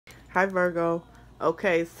Hi Virgo.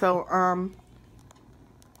 Okay, so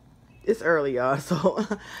it's early, y'all. So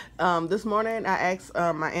this morning I asked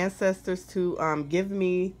my ancestors to give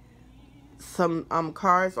me some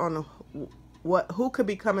cards on who could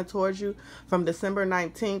be coming towards you from December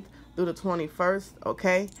 19th through the 21st,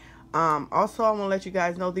 okay? Also, I want to let you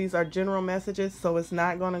guys know these are general messages, so it's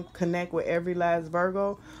not going to connect with every last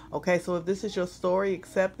Virgo, okay? So if this is your story,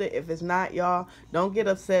 accept it. If it's not, y'all, don't get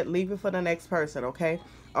upset. Leave it for the next person, okay?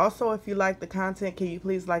 Also, if you like the content, can you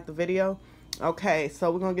please like the video? Okay, so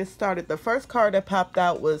we're going to get started. The first card that popped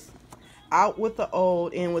out was out with the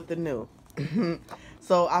old, in with the new.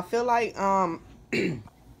 So I feel like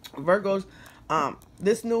Virgos,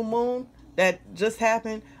 this new moon that just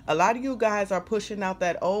happened, a lot of you guys are pushing out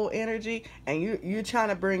that old energy and you're trying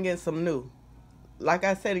to bring in some new. Like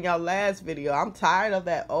I said in y'all last video, I'm tired of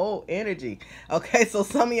that old energy. Okay, so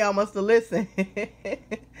some of y'all must have listened.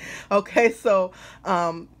 Okay, so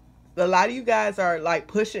a lot of you guys are like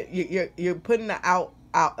pushing, you're putting out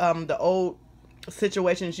the old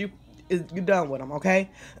situations. You're done with them,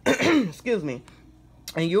 okay? Excuse me.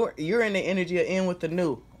 And you're in the energy of in with the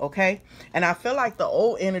new, okay? And I feel like the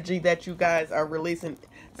old energy that you guys are releasing,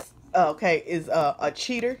 okay, is a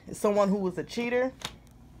cheater, someone who was a cheater.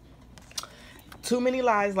 Too many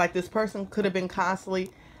lies. Like this person could have been constantly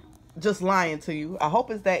just lying to you. I hope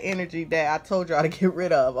it's that energy that I told y'all to get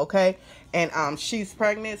rid of, okay? And she's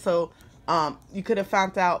pregnant, so you could have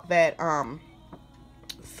found out that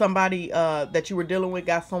somebody that you were dealing with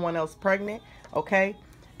got someone else pregnant, okay?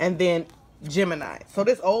 And then Gemini. So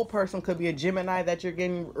this old person could be a Gemini that you're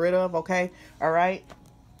getting rid of, okay? All right?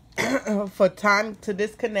 For time to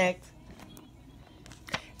disconnect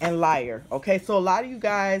and liar, okay? So a lot of you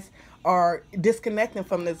guys are disconnecting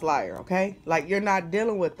from this liar, okay? Like you're not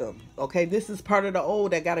dealing with them, okay? This is part of the old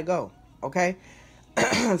that gotta go, okay?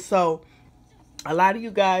 So a lot of you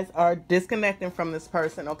guys are disconnecting from this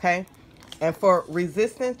person, okay? And for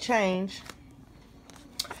resistant change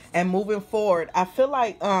and moving forward, I feel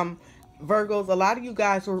like Virgos, a lot of you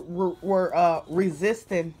guys were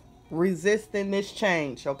resisting this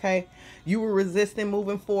change, okay? You were resisting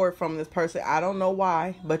moving forward from this person. I don't know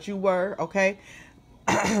why, but you were, okay?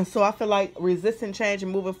 So I feel like resisting change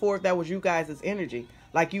and moving forward, that was you guys' energy.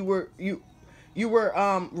 Like you were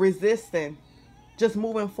resisting just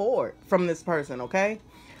moving forward from this person, okay?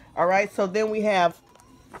 All right, so then we have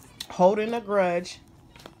holding a grudge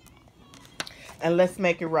and let's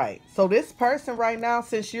make it right. So this person right now,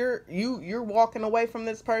 since you're walking away from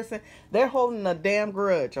this person, they're holding a damn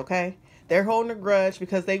grudge, okay? They're holding a grudge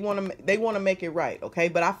because they want to make it right, okay?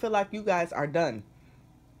 But I feel like you guys are done.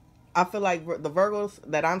 I feel like the Virgos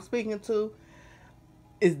that I'm speaking to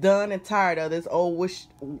is done and tired of this old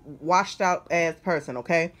washed out ass person,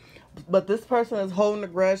 okay? But this person is holding a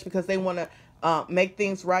grudge because they want to make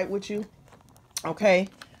things right with you, okay?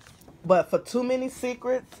 But for too many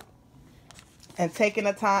secrets and taking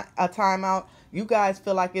a time out, you guys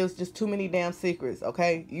feel like it was just too many damn secrets,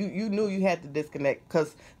 okay? You knew you had to disconnect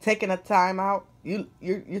because taking a time out,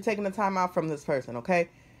 you're taking a time out from this person, okay?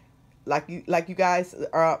 Like you guys,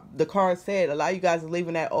 the card said, a lot of you guys are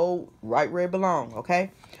leaving that old right where it belong, okay?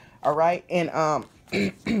 All right, and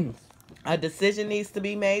a decision needs to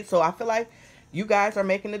be made. So I feel like you guys are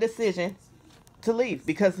making a decision to leave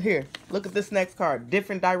because here, look at this next card,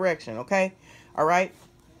 different direction, okay? All right,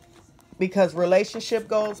 because relationship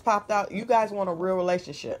goals popped out. You guys want a real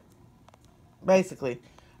relationship, basically.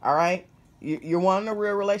 All right. You're wanting a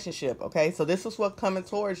real relationship, okay? So this is what's coming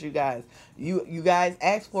towards you guys. You guys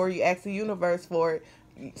asked for it. You asked the universe for it.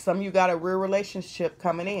 Some of you got a real relationship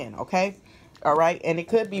coming in, okay? All right, and it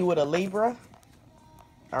could be with a Libra,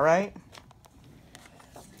 all right?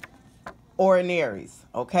 Or an Aries,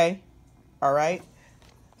 okay? All right?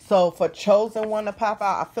 So for chosen one to pop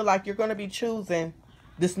out, I feel like you're going to be choosing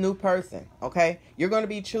this new person, okay? You're going to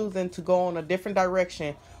be choosing to go on a different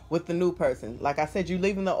direction with the new person. Like I said, you're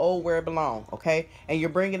leaving the old where it belongs, okay? And you're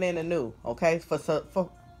bringing in the new, okay?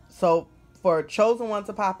 So for a chosen one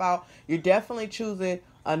to pop out, you're definitely choosing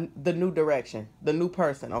the new direction, the new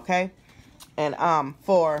person, okay? And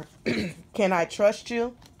for can I trust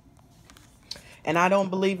you? And I don't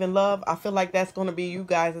believe in love. I feel like that's going to be you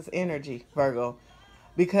guys' energy, Virgo.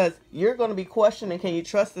 Because you're going to be questioning, can you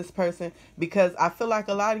trust this person? Because I feel like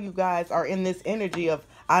a lot of you guys are in this energy of,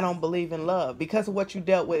 I don't believe in love because of what you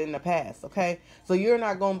dealt with in the past, okay? So you're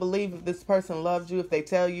not going to believe if this person loves you. If they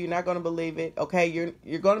tell you, you're not going to believe it, okay?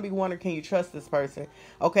 You're going to be wondering, can you trust this person,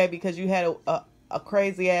 okay? Because you had a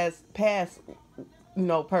crazy-ass past,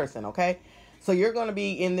 person, okay? So you're going to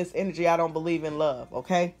be in this energy, I don't believe in love,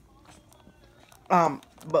 okay?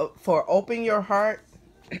 But for open your heart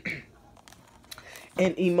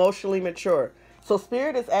and emotionally mature. So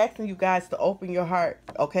Spirit is asking you guys to open your heart,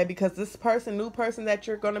 okay? Because this person, new person that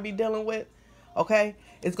you're going to be dealing with, okay,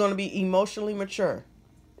 is going to be emotionally mature.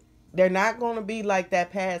 They're not going to be like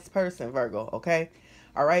that past person, Virgo, okay?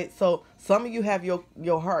 All right, so some of you have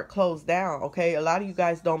your heart closed down, okay? A lot of you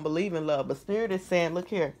guys don't believe in love, but Spirit is saying, look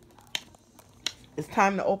here, it's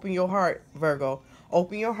time to open your heart, Virgo.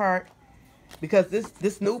 Open your heart, because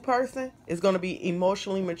this new person is going to be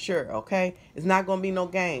emotionally mature, okay? It's not going to be no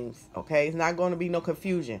games, okay? It's not going to be no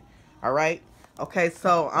confusion, all right? Okay,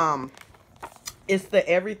 so it's the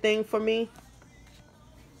everything for me,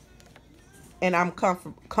 and I'm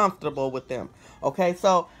comfortable with them, okay?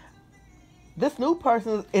 So this new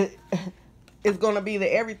person is going to be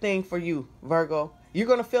the everything for you, Virgo. You're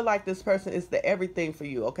going to feel like this person is the everything for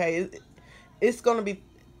you, okay? It's going to be,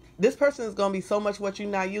 this person is going to be so much what you're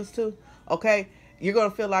not used to, okay? You're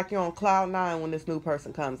going to feel like you're on cloud nine when this new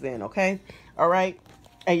person comes in, okay? All right?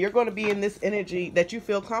 And you're going to be in this energy that you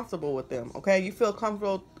feel comfortable with them, okay? You feel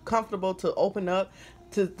comfortable to open up,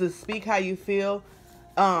 to speak how you feel.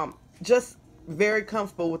 Just very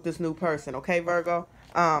comfortable with this new person, okay, Virgo?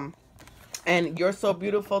 And you're so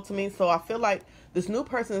beautiful to me, so I feel like this new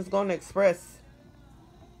person is going to express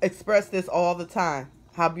this all the time,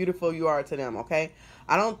 how beautiful you are to them, okay?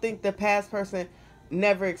 I don't think the past person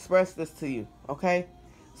never expressed this to you, okay?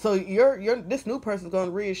 So this new person is going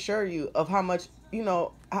to reassure you of how much, you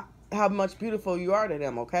know, how much beautiful you are to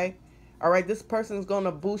them, okay? All right, this person is going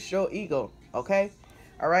to boost your ego, okay?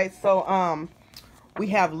 All right, so we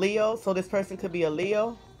have Leo, so this person could be a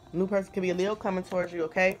Leo. New person could be a Leo coming towards you,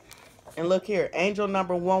 okay? And look here, angel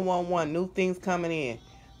number 111, new things coming in.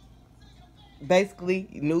 Basically,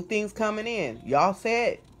 new things coming in. Y'all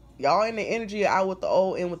said, y'all in the energy out with the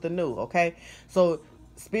old, in with the new, okay? So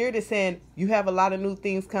Spirit is saying you have a lot of new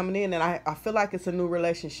things coming in, and I feel like it's a new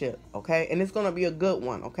relationship, okay? And it's going to be a good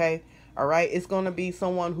one, okay? All right? It's going to be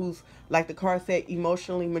someone who's, like the card said,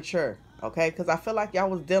 emotionally mature, okay? Because I feel like y'all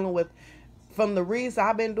was dealing with, from the reads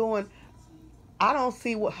I've been doing, I don't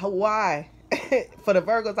see why, for the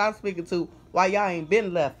Virgos I'm speaking to, why y'all ain't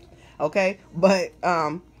been left, okay? But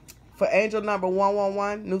for angel number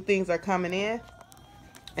 111, new things are coming in.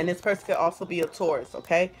 And this person could also be a Taurus,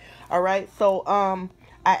 okay? All right, so I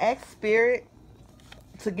asked Spirit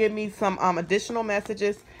to give me some additional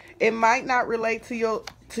messages. It might not relate to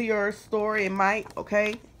your story. It might,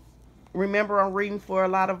 okay? Remember, I'm reading for a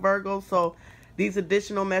lot of Virgos, so these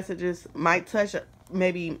additional messages might touch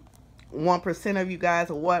maybe 1% of you guys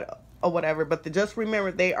or whatever. But just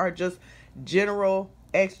remember, they are just general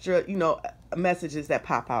extra, you know, messages that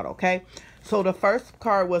pop out, okay? So the first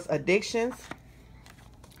card was addictions,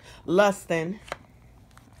 lusting,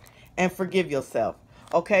 and forgive yourself,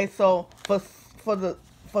 okay? So for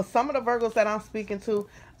some of the Virgos that I'm speaking to,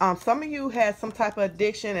 some of you had some type of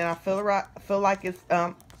addiction, and I feel like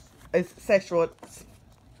it's sexual.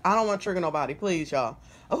 I don't want to trigger nobody, please, y'all.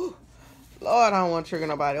 Oh Lord, I don't want to trigger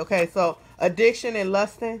nobody. Okay, so addiction and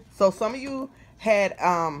lusting. So some of you had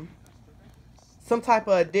some type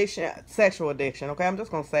of addiction, sexual addiction, okay? I'm just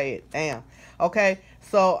gonna say it. Damn. Okay,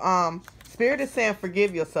 so Spirit is saying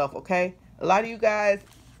forgive yourself, okay? A lot of you guys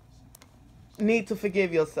need to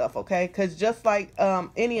forgive yourself, okay? Because just like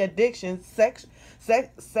any addiction, sex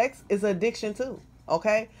is addiction too,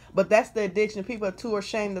 okay? But that's the addiction people are too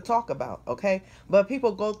ashamed to talk about, okay? But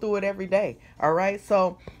people go through it every day, all right?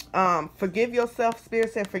 So forgive yourself.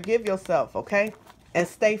 Spirit said forgive yourself, okay? And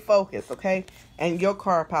stay focused, okay? And your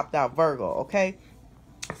card popped out, Virgo, okay?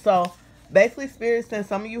 So basically, Spirit said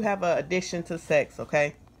some of you have an addiction to sex,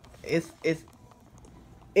 okay? It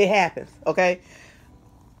happens, okay?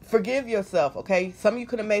 Forgive yourself, okay? Some of you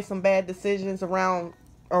could have made some bad decisions around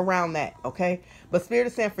that, okay? But Spirit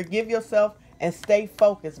is saying forgive yourself and stay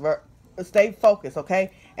focused,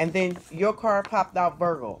 okay? And then your card popped out,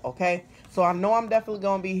 Virgo, okay? So I know I'm definitely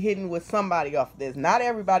going to be hitting with somebody off of this. Not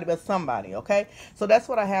everybody, but somebody, okay? So that's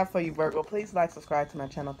what I have for you, Virgo. Please like, subscribe to my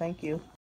channel. Thank you.